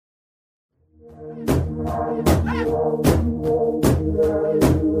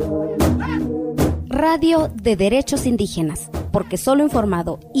Radio de Derechos Indígenas, porque solo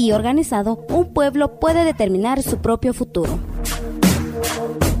informado y organizado, un pueblo puede determinar su propio futuro.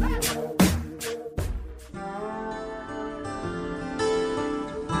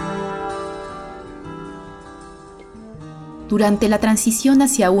 Durante la transición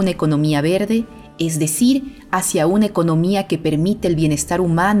hacia una economía verde, es decir, hacia una economía que permite el bienestar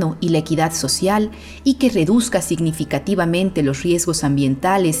humano y la equidad social y que reduzca significativamente los riesgos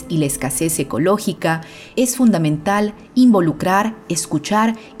ambientales y la escasez ecológica, es fundamental involucrar,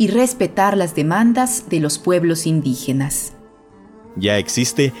 escuchar y respetar las demandas de los pueblos indígenas. Ya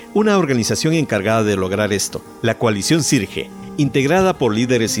existe una organización encargada de lograr esto, la Coalición CIRGE, integrada por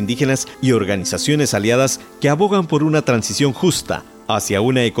líderes indígenas y organizaciones aliadas que abogan por una transición justa hacia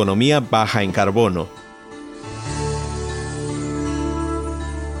una economía baja en carbono.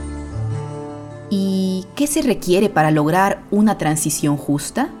 ¿Y qué se requiere para lograr una transición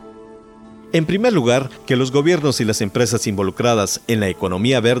justa? En primer lugar, que los gobiernos y las empresas involucradas en la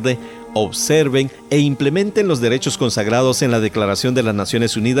economía verde observen e implementen los derechos consagrados en la Declaración de las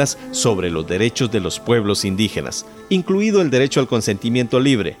Naciones Unidas sobre los derechos de los pueblos indígenas, incluido el derecho al consentimiento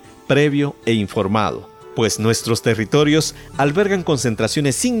libre, previo e informado, pues nuestros territorios albergan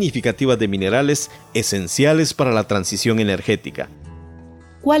concentraciones significativas de minerales esenciales para la transición energética.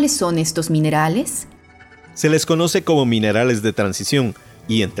 ¿Cuáles son estos minerales? Se les conoce como minerales de transición,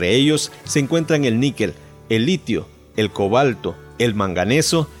 y entre ellos se encuentran el níquel, el litio, el cobalto, el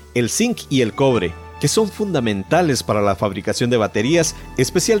manganeso, el zinc y el cobre, que son fundamentales para la fabricación de baterías,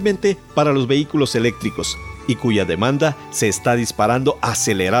 especialmente para los vehículos eléctricos, y cuya demanda se está disparando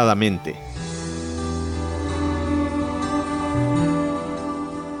aceleradamente.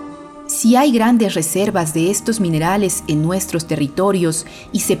 Si hay grandes reservas de estos minerales en nuestros territorios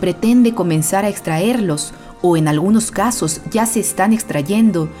y se pretende comenzar a extraerlos, o en algunos casos ya se están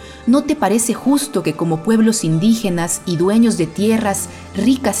extrayendo, ¿no te parece justo que como pueblos indígenas y dueños de tierras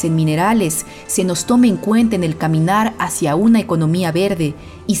ricas en minerales se nos tome en cuenta en el caminar hacia una economía verde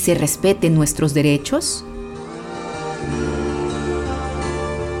y se respeten nuestros derechos?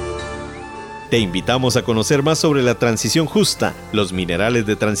 Te invitamos a conocer más sobre la transición justa, los minerales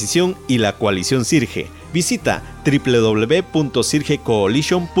de transición y la Coalición CIRGE. Visita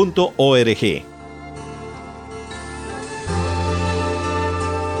www.cirgecoalition.org.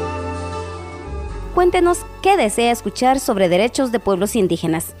 Cuéntenos qué desea escuchar sobre derechos de pueblos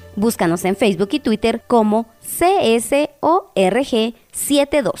indígenas. Búscanos en Facebook y Twitter como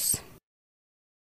CSORG72.